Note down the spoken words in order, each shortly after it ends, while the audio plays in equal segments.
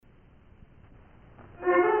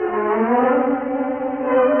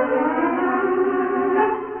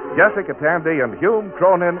Jessica Tandy and Hume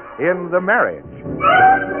Cronin in The Marriage.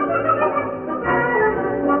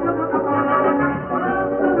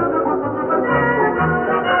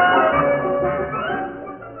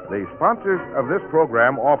 The sponsors of this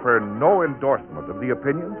program offer no endorsement of the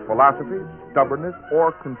opinions, philosophies, stubbornness,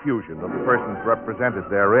 or confusion of the persons represented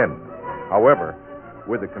therein. However,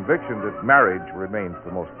 with the conviction that marriage remains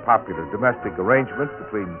the most popular domestic arrangement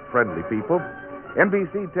between friendly people,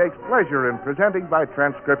 NBC takes pleasure in presenting by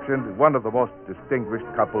transcription one of the most distinguished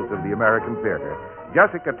couples in the American theater,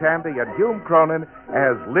 Jessica Tandy and Hume Cronin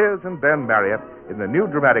as Liz and Ben Marriott in the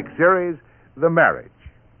new dramatic series, The Marriage.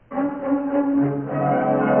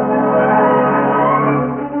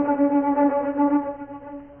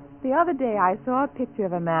 The other day I saw a picture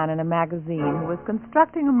of a man in a magazine who was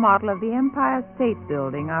constructing a model of the Empire State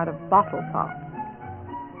Building out of bottle tops.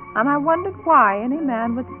 And I wondered why any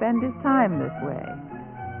man would spend his time this way.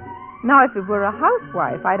 Now, if it were a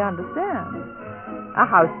housewife, I'd understand. A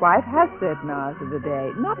housewife has certain hours of the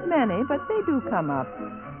day. Not many, but they do come up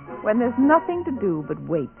when there's nothing to do but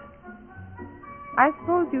wait. I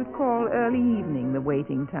suppose you'd call early evening the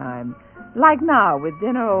waiting time. Like now, with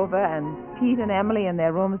dinner over and Pete and Emily in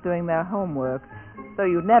their rooms doing their homework, so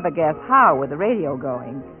you'd never guess how with the radio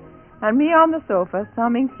going. And me on the sofa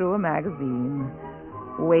thumbing through a magazine,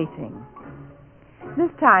 waiting.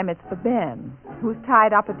 This time it's for Ben, who's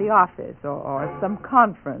tied up at the office or some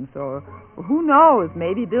conference or who knows,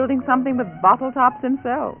 maybe building something with bottle tops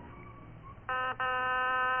himself.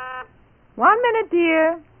 1 minute,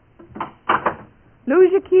 dear.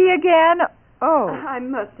 Lose your key again? Oh. I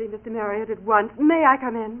must see Mr. Marriott at once. May I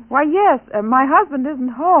come in? Why, yes. My husband isn't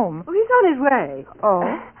home. Oh, he's on his way. Oh?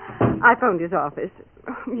 I phoned his office.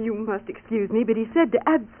 You must excuse me, but he said to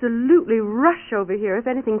absolutely rush over here if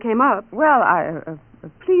anything came up. Well,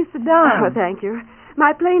 please sit down. Oh, thank you.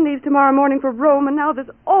 My plane leaves tomorrow morning for Rome, and now this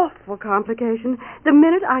awful complication. The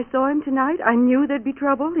minute I saw him tonight, I knew there'd be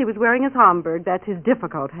trouble. He was wearing his Homburg. That's his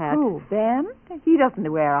difficult hat. Who, Ben? He doesn't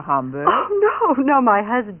wear a Homburg. Oh, no, my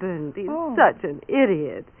husband. He's such an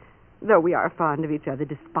idiot. Though we are fond of each other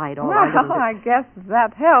despite all our little... Well, I guess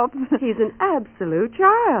that helps. He's an absolute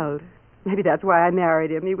child. Maybe that's why I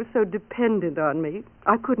married him. He was so dependent on me.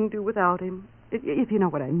 I couldn't do without him, if you know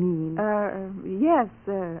what I mean. Yes,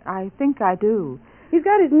 I think I do. He's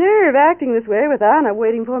got his nerve acting this way with Anna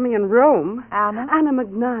waiting for me in Rome. Anna? Anna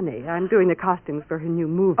Magnani. I'm doing the costumes for her new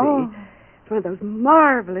movie. Oh. It's one of those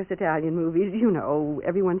marvelous Italian movies. You know,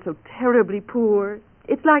 everyone's so terribly poor.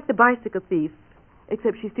 It's like The Bicycle Thief,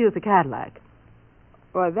 except she steals a Cadillac.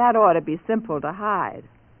 Well, that ought to be simple to hide.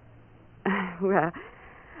 Well,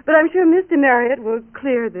 but I'm sure Mr. Marriott will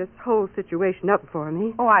clear this whole situation up for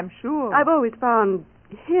me. Oh, I'm sure. I've always found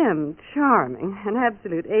him charming, an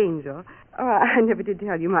absolute angel. Oh, I never did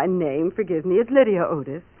tell you my name. Forgive me. It's Lydia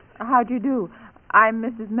Otis. How do you do? I'm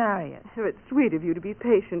Mrs. Marriott. Oh, it's sweet of you to be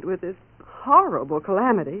patient with this horrible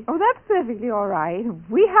calamity. Oh, that's perfectly all right.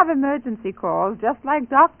 We have emergency calls just like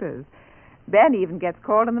doctors. Ben even gets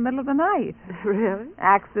called in the middle of the night. Really?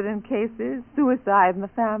 Accident cases, suicide in the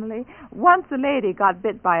family. Once a lady got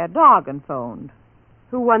bit by a dog and phoned.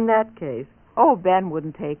 Who won that case? Oh, Ben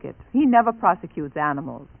wouldn't take it. He never prosecutes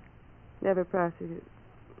animals. Never prosecutes.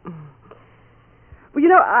 Well, you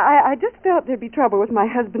know, I just felt there'd be trouble with my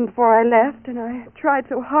husband before I left, and I tried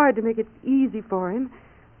so hard to make it easy for him.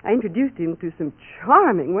 I introduced him to some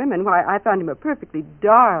charming women. Why, I found him a perfectly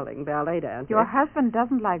darling ballet dancer. Your husband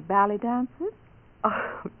doesn't like ballet dances?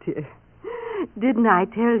 Oh, dear. Didn't I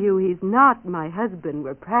tell you he's not my husband?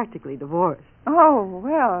 We're practically divorced. Oh,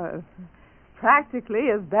 well, practically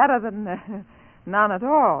is better than none at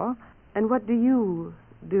all. And what do you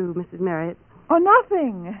do, Mrs. Marriott? Oh,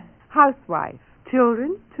 nothing. Housewife.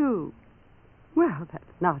 Children, too. Well, that's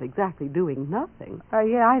not exactly doing nothing.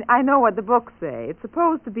 Yeah, I know what the books say. It's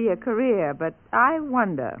supposed to be a career, but I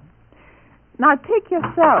wonder. Now, take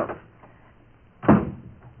yourself.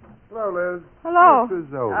 Hello, Liz. Hello.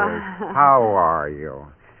 Mrs. Otis. How are you?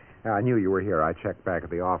 I knew you were here. I checked back at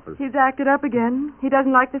the office. He's acted up again. He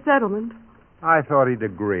doesn't like the settlement. I thought he'd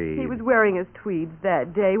agree. He was wearing his tweeds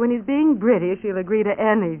that day. When he's being British, he'll agree to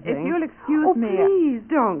anything. If you'll excuse me... Please,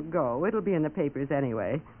 don't go. It'll be in the papers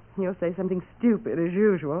anyway. You'll say something stupid, as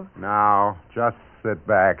usual. Now, just sit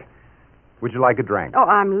back. Would you like a drink? Oh,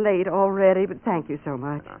 I'm late already, but thank you so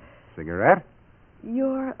much. Cigarette?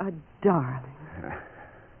 You're a darling.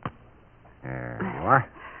 There you are.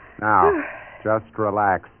 Now, just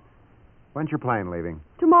relax. When's your plane leaving?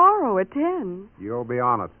 Tomorrow at 10. You'll be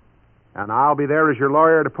on it. And I'll be there as your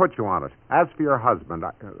lawyer to put you on it. As for your husband,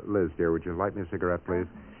 Liz, dear, would you light me a cigarette, please?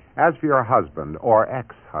 As for your husband, or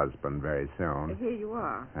ex-husband, very soon. Here you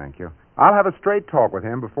are. Thank you. I'll have a straight talk with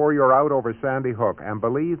him before you're out over Sandy Hook, and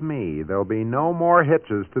believe me, there'll be no more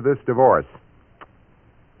hitches to this divorce.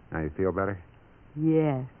 Now, you feel better?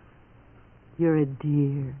 Yes. You're a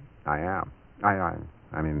dear. I am.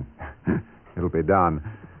 I mean, it'll be done.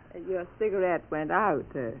 Your cigarette went out,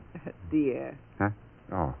 dear. Huh?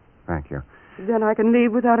 Oh, thank you. Then I can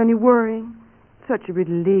leave without any worrying. Such a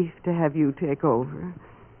relief to have you take over.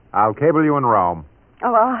 I'll cable you in Rome.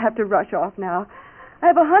 Oh, I'll have to rush off now. I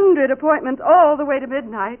have 100 appointments all the way to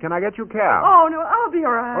midnight. Can I get you a cab? Oh, no, I'll be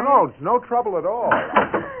all right. Oh, no, it's no trouble at all.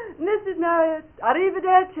 Mrs. Marriott,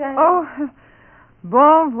 arrivederci. Oh,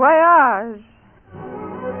 bon voyage.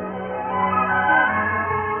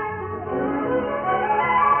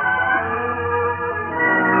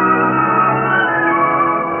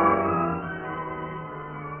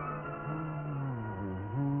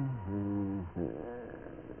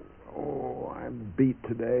 Oh, I'm beat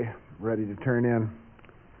today. Ready to turn in.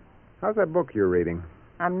 How's that book you're reading?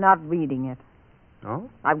 I'm not reading it. Oh?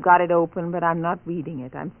 I've got it open, but I'm not reading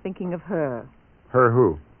it. I'm thinking of her. Her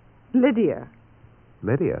who? Lydia.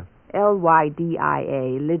 Lydia?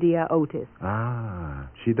 Lydia, Lydia Otis. Ah,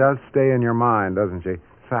 she does stay in your mind, doesn't she?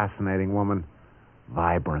 Fascinating woman.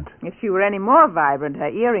 Vibrant. If she were any more vibrant, her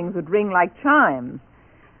earrings would ring like chimes.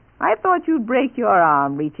 I thought you'd break your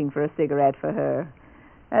arm reaching for a cigarette for her.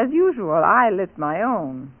 As usual, I lit my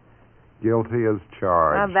own. Guilty as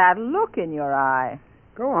charged. And that look in your eye.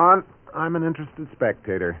 Go on. I'm an interested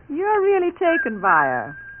spectator. You're really taken by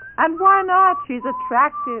her. And why not? She's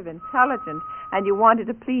attractive, intelligent, and you wanted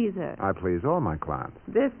to please her. I please all my clients.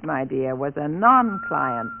 This, my dear, was a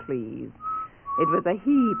non-client please. It was a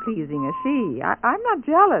he pleasing a she. I'm not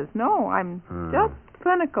jealous, no. I'm just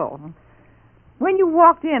clinical. When you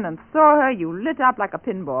walked in and saw her, you lit up like a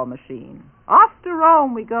pinball machine. Off to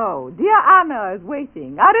Rome we go. Dear Anna is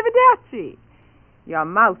waiting. Arrivederci. Your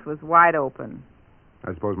mouth was wide open.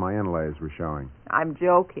 I suppose my inlays were showing. I'm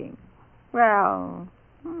joking. Well,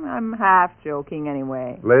 I'm half joking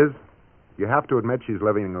anyway. Liz, you have to admit she's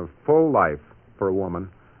living a full life for a woman.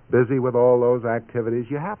 Busy with all those activities.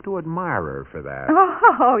 You have to admire her for that.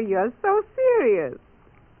 Oh, you're so serious.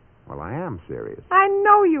 Well, I am serious. I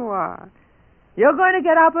know you are. You're going to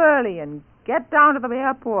get up early and get down to the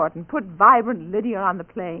airport and put vibrant Lydia on the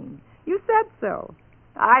plane. You said so.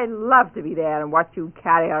 I'd love to be there and watch you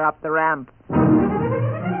carry her up the ramp.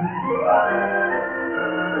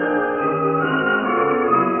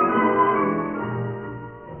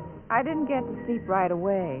 I didn't get to sleep right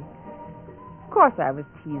away. Of course I was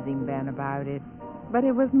teasing Ben about it, but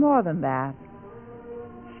it was more than that.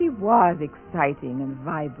 She was exciting and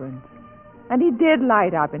vibrant, and he did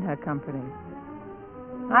light up in her company.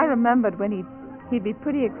 I remembered when he'd be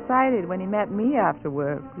pretty excited when he met me after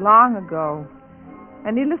work, long ago.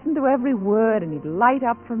 And he listened to every word, and he'd light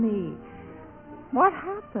up for me. What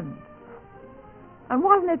happened? And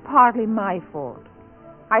wasn't it partly my fault?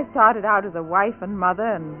 I started out as a wife and mother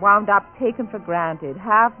and wound up taken for granted,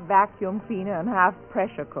 half vacuum cleaner and half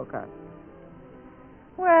pressure cooker.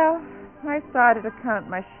 Well, I started to count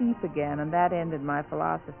my sheep again, and that ended my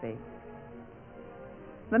philosophy.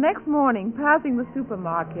 The next morning, passing the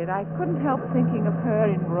supermarket, I couldn't help thinking of her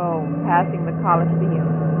in Rome, passing the Colosseum.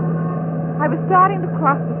 I was starting to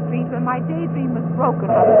cross the street when my daydream was broken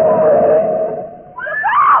by the door. Look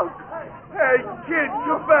out! Hey, kid,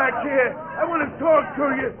 come back here. I want to talk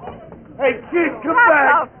to you. Hey, kid, come That's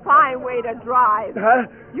back. a fine way to drive. Huh?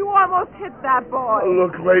 You almost hit that boy.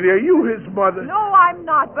 Look, lady, are you his mother? No, I'm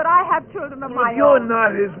not, but I have children of my You're own.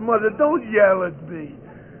 not his mother. Don't yell at me.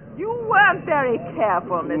 You weren't very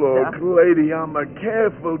careful, mister. Look, lady, I'm a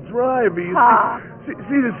careful driver. You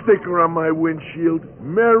see the sticker on my windshield?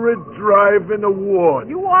 Merit Driving Award.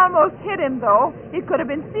 You almost hit him, though. It could have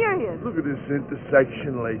been serious. Look at this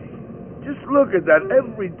intersection, lady. Just look at that.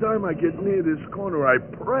 Every time I get near this corner, I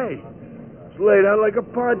pray. It's laid out like a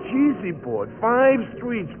Parcheesi board. 5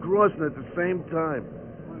 streets crossing at the same time.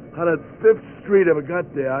 How that 5th Street ever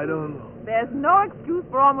got there, I don't know. There's no excuse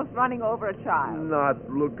for almost running over a child. Not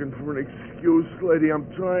looking for an excuse, lady. I'm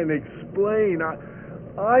trying to explain.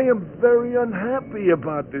 I am very unhappy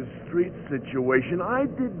about this street situation. I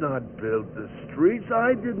did not build the streets.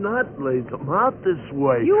 I did not lay them out this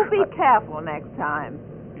way. You be careful next time.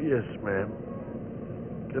 Yes, ma'am.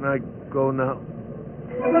 Can I go now?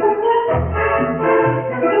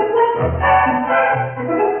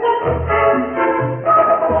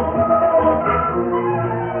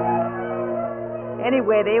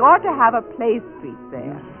 Anyway, they ought to have a play street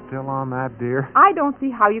there. still on that, dear? I don't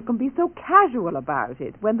see how you can be so casual about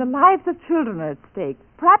it when the lives of children are at stake,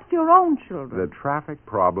 perhaps your own children. The traffic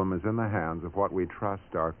problem is in the hands of what we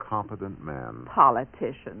trust are competent men.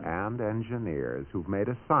 Politicians. And engineers who've made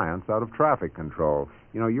a science out of traffic control.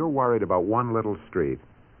 You know, you're worried about one little street.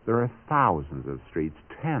 There are thousands of streets,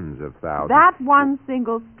 tens of thousands. That one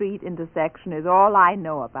single street intersection is all I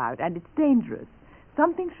know about, and it's dangerous.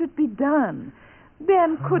 Something should be done.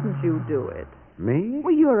 Ben, couldn't you do it? Me?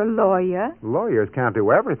 Well, you're a lawyer. Lawyers can't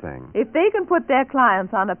do everything. If they can put their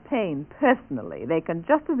clients on a pain personally, they can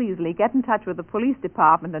just as easily get in touch with the police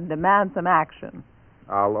department and demand some action.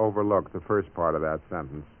 I'll overlook the first part of that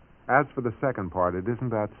sentence. As for the second part, it isn't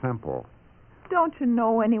that simple. Don't you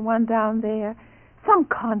know anyone down there? Some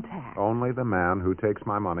contact. Only the man who takes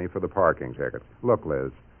my money for the parking tickets. Look,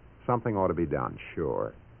 Liz, something ought to be done,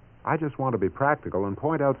 sure. I just want to be practical and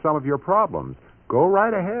point out some of your problems. Go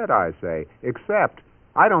right ahead, I say, except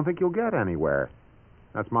I don't think you'll get anywhere.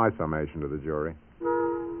 That's my summation to the jury.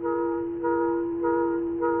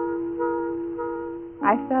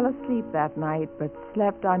 I fell asleep that night, but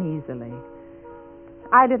slept uneasily.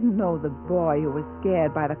 I didn't know the boy who was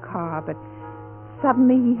scared by the car, but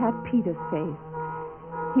suddenly he had Peter's face.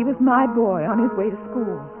 He was my boy on his way to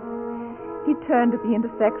school. He turned at the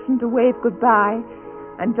intersection to wave goodbye,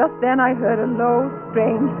 and just then I heard a low,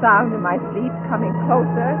 strange sound in my sleep coming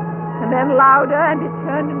closer, and then louder, and it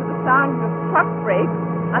turned into the sound of truck brakes,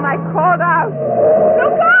 and I called out,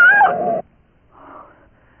 "Look out!"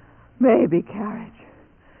 Baby carriage.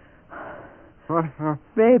 What?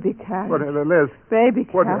 Baby carriage. What, Liz? Baby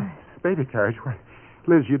What? carriage. Baby carriage? What?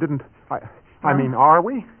 Liz, you didn't... I mean, are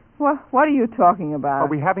we? What are you talking about? Are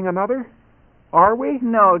we having another? Are we?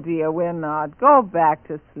 No, dear, we're not. Go back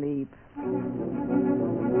to sleep.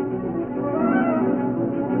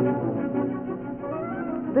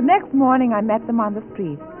 The next morning, I met them on the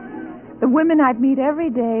street. The women I'd meet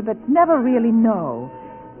every day, but never really know.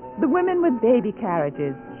 The women with baby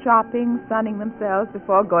carriages, shopping, sunning themselves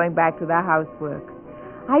before going back to their housework.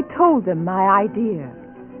 I told them my idea.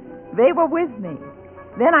 They were with me.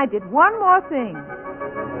 Then I did one more thing.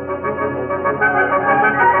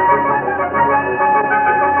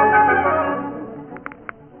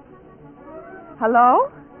 Hello?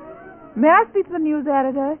 May I speak to the news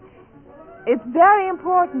editor? It's very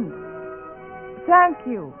important. Thank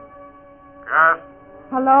you. Yes?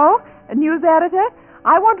 Hello? A news editor?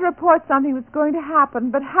 I want to report something that's going to happen,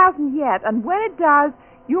 but hasn't yet. And when it does,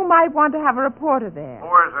 you might want to have a reporter there. Who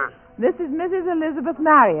is this? This is Mrs. Elizabeth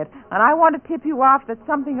Marriott, and I want to tip you off that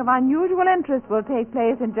something of unusual interest will take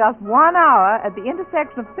place in just 1 hour at the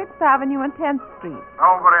intersection of 6th Avenue and 10th Street.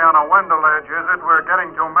 Nobody on a window ledge, is it? We're getting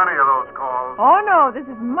too many of those calls. Oh, no, this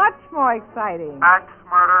is much more exciting. Axe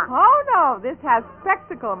murder? Oh, no, this has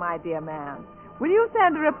spectacle, my dear man. Will you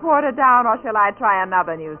send a reporter down, or shall I try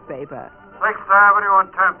another newspaper? 6th Avenue and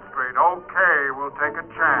 10th Street. Okay, we'll take a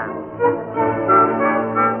chance.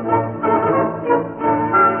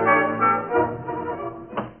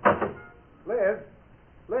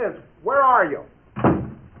 Liz, where are you?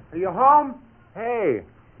 Are you home? Hey,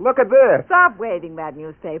 look at this. Stop waving that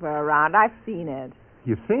newspaper around. I've seen it.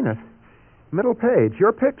 You've seen it? Middle page,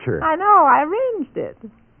 your picture. I know. I arranged it.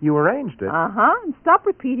 You arranged it? Uh-huh. And stop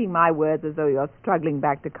repeating my words as though you're struggling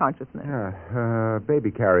back to consciousness.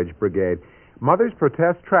 Baby carriage brigade. Mothers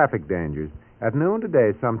protest traffic dangers. At noon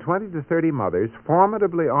today, some 20 to 30 mothers,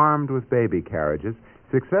 formidably armed with baby carriages,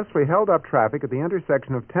 successfully held up traffic at the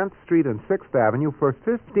intersection of 10th Street and 6th Avenue for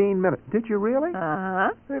 15 minutes. Did you really?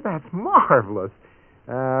 Uh-huh. That's marvelous.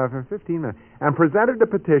 For 15 minutes. And presented a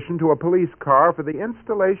petition to a police car for the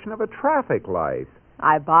installation of a traffic light.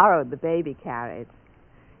 I borrowed the baby carriage.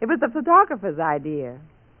 It was the photographer's idea.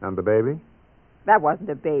 And the baby? That wasn't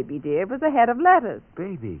a baby, dear. It was a head of lettuce.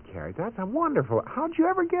 Baby carriage. That's a wonderful. How'd you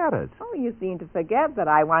ever get it? Oh, you seem to forget that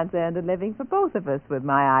I once earned a living for both of us with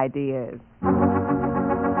my ideas.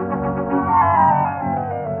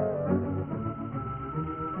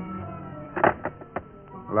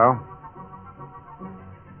 Hello?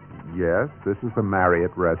 Yes, this is the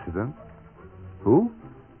Marriott residence. Who?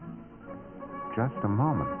 Just a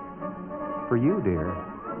moment. For you, dear,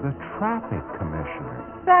 the traffic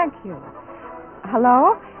commissioner. Thank you.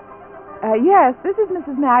 Hello? Yes, this is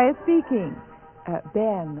Mrs. Marriott speaking.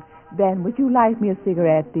 Ben, would you light me a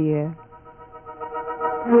cigarette, dear?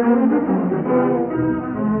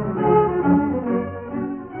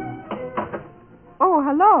 Oh,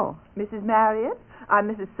 hello, Mrs. Marriott. I'm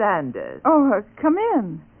Mrs. Sanders. Oh, come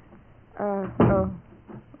in.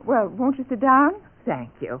 Well, won't you sit down? Thank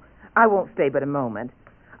you. I won't stay but a moment.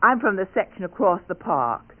 I'm from the section across the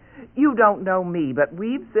park. You don't know me, but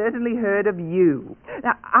we've certainly heard of you.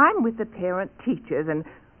 Now, I'm with the parent teachers, and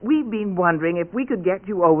we've been wondering if we could get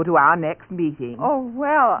you over to our next meeting. Oh,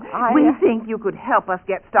 well, We think you could help us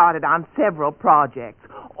get started on several projects.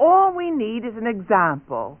 All we need is an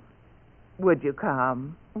example. Would you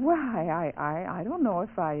come? Why, I don't know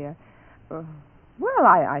if I... well,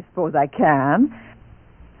 I suppose I can.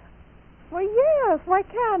 Well, yes, why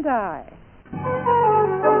can't I?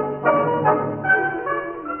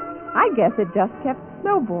 I guess it just kept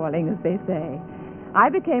snowballing, as they say. I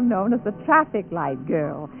became known as the traffic light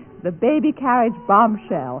girl, the baby carriage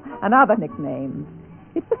bombshell, and other nicknames.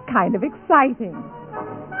 It was kind of exciting.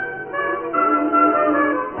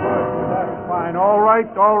 Fine. All right.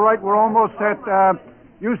 We're almost set.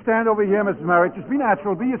 You stand over here, Mrs. Merritt. Just be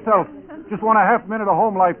natural. Be yourself. Just want a half minute of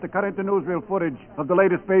home life to cut into newsreel footage of the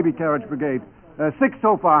latest baby carriage brigade. 6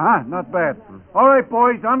 so far, huh? Not bad. All right,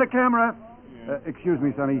 boys, on the camera. Excuse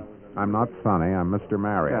me, Sonny. I'm not Sonny. I'm Mr.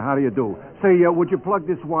 Marriott. Yeah, how do you do? Say, would you plug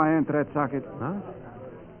this wire into that socket? Huh?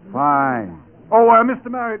 Fine. Oh, Mr.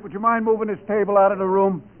 Marriott, would you mind moving this table out of the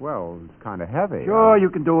room? Well, it's kind of heavy. Sure, you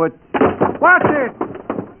can do it. Watch it!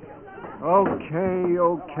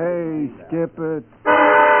 Okay, skip it.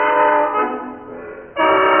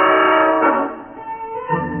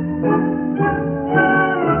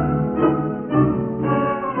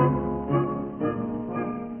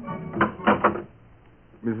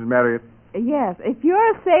 Mrs. Marriott? Yes, if you're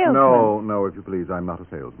a salesman... No, if you please. I'm not a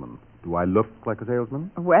salesman. Do I look like a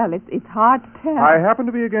salesman? Well, it's hard to tell. I happen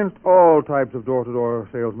to be against all types of door-to-door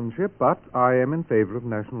salesmanship, but I am in favor of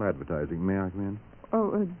national advertising. May I come in?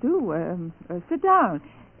 Oh, sit down.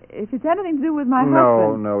 If it's anything to do with my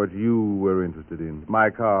husband... No, it's you we're interested in. My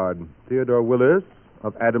card. Theodore Willis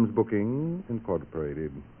of Adams Booking,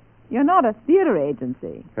 Incorporated. You're not a theater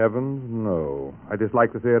agency. Heavens, no. I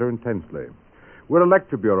dislike the theater intensely. We're a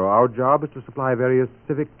lecture bureau. Our job is to supply various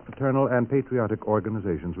civic, fraternal, and patriotic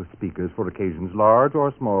organizations with speakers for occasions large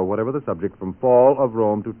or small, whatever the subject, from fall of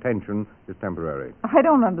Rome to tension is temporary. I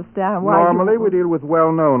don't understand why Normally, we deal with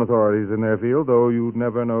well-known authorities in their field, though you'd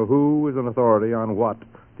never know who is an authority on what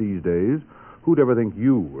these days. Who'd ever think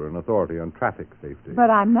you were an authority on traffic safety? But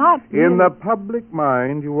I'm not... In the public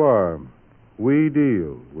mind, you are. We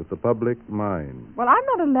deal with the public mind. Well, I'm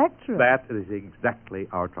not a lecturer. That is exactly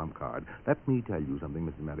our trump card. Let me tell you something,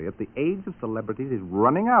 Mrs. Marriott. The age of celebrities is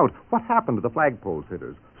running out. What happened to the flagpole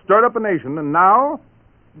sitters? Stirred up a nation, and now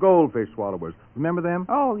goldfish swallowers. Remember them?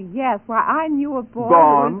 Oh, yes. Why, I knew a boy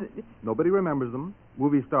Gone. who was... Nobody remembers them.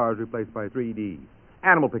 Movie stars replaced by 3D.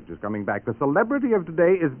 Animal pictures coming back. The celebrity of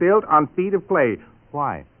today is built on feet of clay.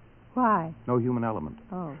 Why? Why? No human element.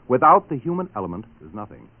 Oh. Without the human element, there's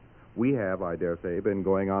nothing. We have, I dare say, been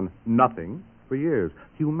going on nothing for years.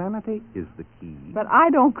 Humanity is the key. But I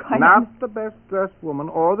don't quite... Not the best-dressed woman,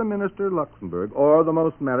 or the Minister Luxembourg, or the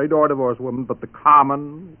most married or divorced woman, but the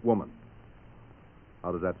common woman.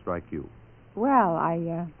 How does that strike you? Well,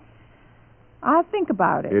 I'll think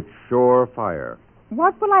about it. It's surefire.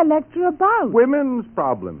 What will I lecture about? Women's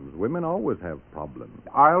problems. Women always have problems.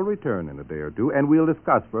 I'll return in a day or two, and we'll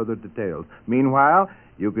discuss further details. Meanwhile,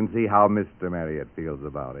 you can see how Mr. Marriott feels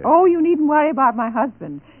about it. Oh, you needn't worry about my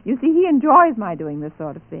husband. You see, he enjoys my doing this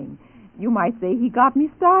sort of thing. You might say he got me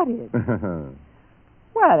started.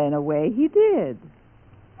 Well, in a way, he did.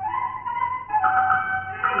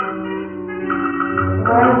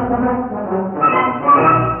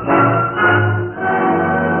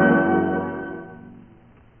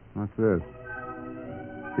 What's this?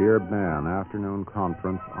 Dear Ben, afternoon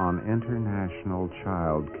conference on international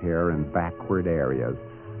child care in backward areas,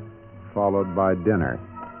 followed by dinner.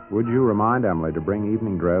 Would you remind Emily to bring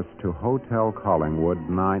evening dress to Hotel Collingwood,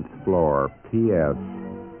 9th floor. P.S.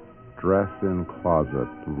 Dress in closet.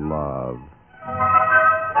 Love.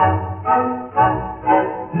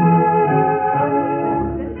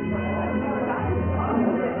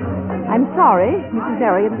 I'm sorry, Mrs.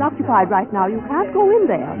 Marriott is occupied right now. You can't go in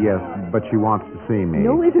there. Yes, but she wants to see me.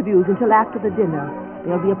 No interviews until after the dinner.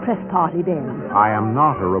 There'll be a press party then. I am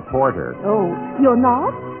not a reporter. Oh, you're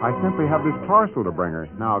not? I simply have this parcel to bring her.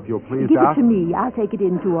 Now, if you'll please Give ask... it to me. I'll take it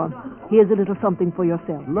in to her. Here's a little something for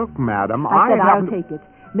yourself. Look, madam, I said I'll haven't... take it.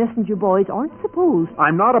 Messenger boys aren't supposed.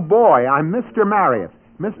 I'm not a boy. I'm Mr. Marriott.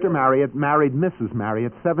 Mr. Marriott married Mrs.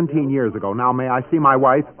 Marriott 17 years ago. Now, may I see my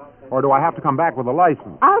wife? Or do I have to come back with a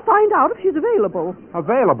license? I'll find out if she's available.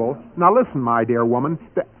 Available? Now, listen, my dear woman.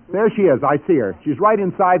 There she is. I see her. She's right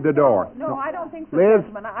inside the door. No, I don't think so, Liz?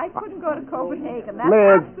 gentlemen. I couldn't go to Copenhagen. That's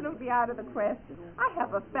Liz? absolutely out of the question. I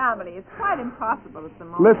have a family. It's quite impossible at the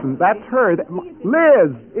moment. Listen, that's her.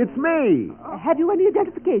 Liz, it's me. Have you any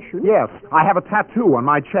identification? Yes, I have a tattoo on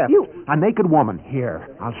my chest. You- A naked woman. Here,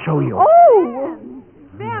 I'll show you. Oh!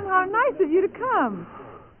 Ben, how nice of you to come.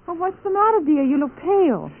 Oh, what's the matter, dear? You look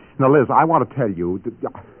pale. Now, Liz, I want to tell you.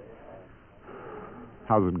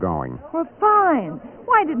 How's it going? Well, fine.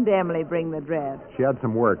 Why didn't Emily bring the dress? She had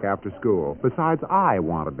some work after school. Besides, I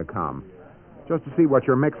wanted to come. Just to see what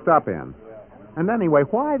you're mixed up in. And anyway,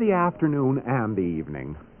 why the afternoon and the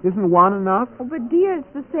evening? Isn't one enough? Oh, but dear,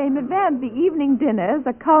 it's the same event. The evening dinner is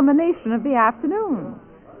a culmination of the afternoon.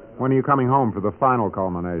 When are you coming home for the final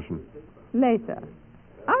culmination? Later.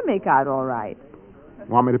 I'll make out all right.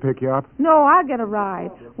 Want me to pick you up? No, I'll get a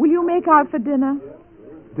ride. Will you make out for dinner?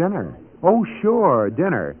 Dinner? Oh, sure,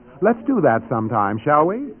 dinner. Let's do that sometime, shall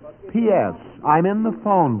we? P.S. I'm in the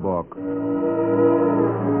phone book.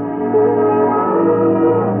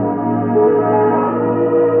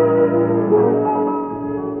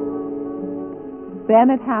 Then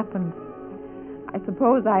it happened. I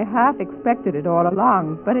suppose I half expected it all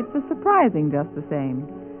along, but it was surprising just the same.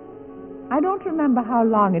 I don't remember how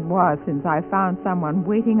long it was since I found someone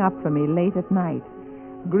waiting up for me late at night,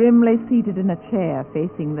 grimly seated in a chair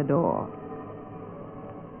facing the door.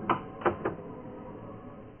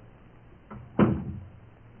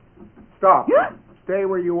 Stop. Stay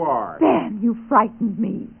where you are. Ben, you frightened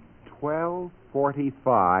me.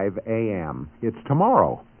 12:45 a.m. It's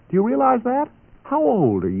tomorrow. Do you realize that? How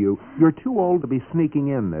old are you? You're too old to be sneaking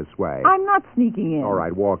in this way. I'm not sneaking in. All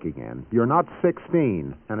right, walking in. You're not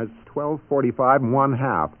 16, and it's 12:45 and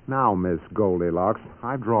 1/2. Now, Miss Goldilocks,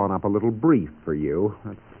 I've drawn up a little brief for you.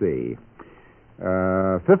 Let's see.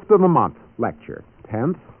 5th of the month, lecture.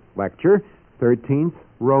 10th, lecture. 13th,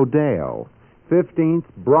 Rodale. 15th,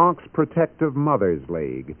 Bronx Protective Mothers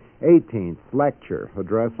League. 18th, lecture,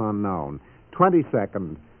 address unknown.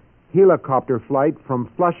 22nd, helicopter flight from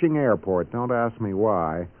Flushing Airport. Don't ask me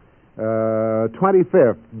why.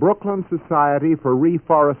 25th, Brooklyn Society for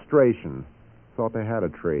Reforestation. Thought they had a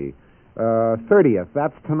tree. 30th,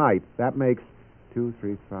 that's tonight. That makes 2,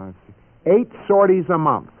 3, 5, 6, 8 sorties a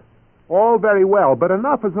month. All very well, but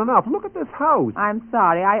enough is enough. Look at this house. I'm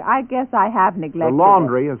sorry. I guess I have neglected The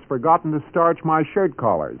laundry has forgotten to starch my shirt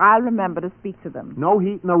collars. I'll remember to speak to them. No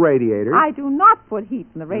heat in the radiators. I do not put heat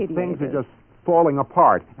in the And radiator. things are just falling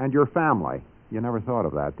apart. And your family. You never thought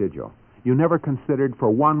of that, did you? You never considered for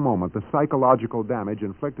one moment the psychological damage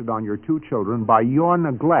inflicted on your 2 children by your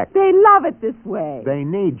neglect. They love it this way. They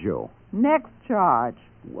need you. Next charge.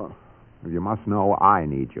 Well, you must know I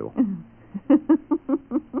need you.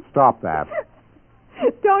 Stop that.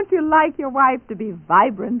 Don't you like your wife to be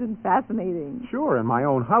vibrant and fascinating? Sure, in my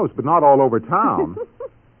own house, but not all over town.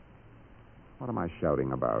 What am I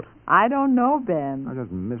shouting about? I don't know, Ben. I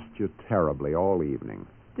just missed you terribly all evening.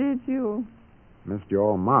 Did you? Missed you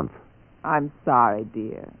all month. I'm sorry,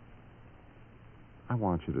 dear. I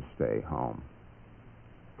want you to stay home.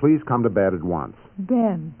 Please come to bed at once.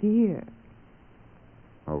 Ben, dear.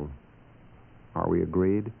 Oh, are we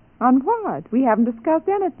agreed? On what? We haven't discussed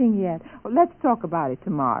anything yet. Well, let's talk about it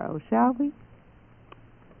tomorrow, shall we?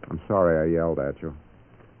 I'm sorry I yelled at you.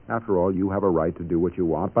 After all, you have a right to do what you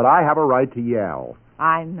want, but I have a right to yell.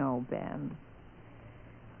 I know, Ben.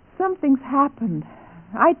 Something's happened.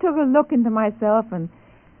 I took a look into myself and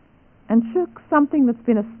shook something that's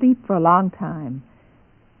been asleep for a long time.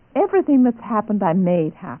 Everything that's happened, I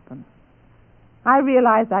made happen. I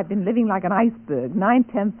realized I've been living like an iceberg,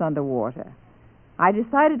 9/10 underwater. I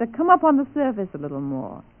decided to come up on the surface a little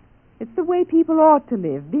more. It's the way people ought to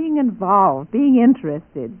live, being involved, being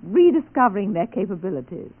interested, rediscovering their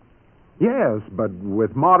capabilities. Yes, but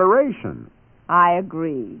with moderation. I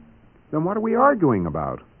agree. Then what are we arguing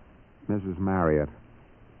about? Mrs. Marriott,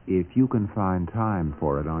 if you can find time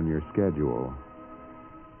for it on your schedule,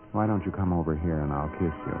 why don't you come over here and I'll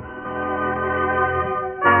kiss you?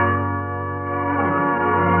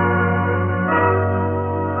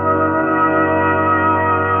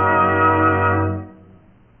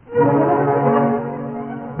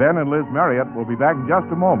 Ben and Liz Marriott will be back in just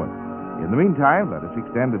a moment. In the meantime, let us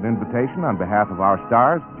extend an invitation on behalf of our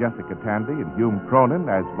stars, Jessica Tandy and Hume Cronin,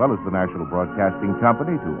 as well as the National Broadcasting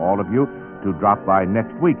Company, to all of you to drop by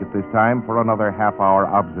next week at this time for another half-hour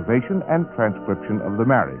observation and transcription of The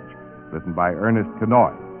Marriage, written by Ernest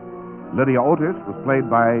Kenoy. Lydia Otis was played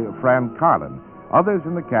by Fran Carlin. Others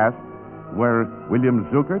in the cast were William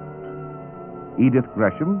Zuckert, Edith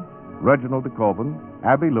Gresham, Reginald de Koven,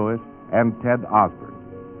 Abby Lewis, and Ted Osborne.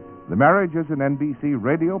 The Marriage is an NBC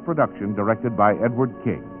radio production directed by Edward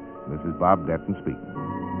King. This is Bob Denton speaking.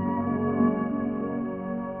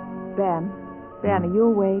 Ben, are you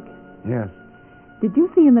awake? Yes. Did you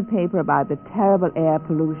see in the paper about the terrible air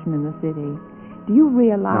pollution in the city? Do you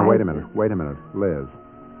realize... Now, wait a minute. Liz,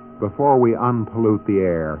 before we unpollute the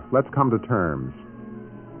air, let's come to terms.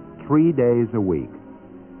 3 days a week.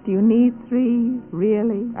 Do you need 3,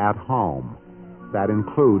 really? At home. That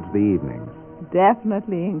includes the evenings.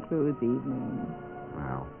 Definitely includes evenings.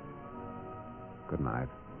 Well, good night.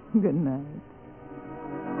 Good night.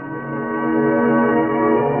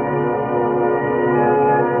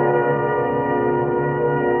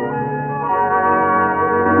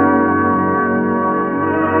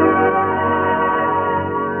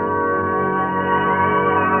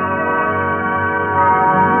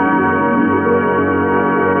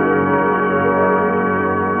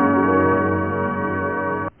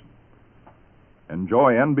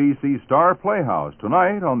 Enjoy NBC Star Playhouse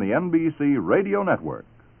tonight on the NBC Radio Network.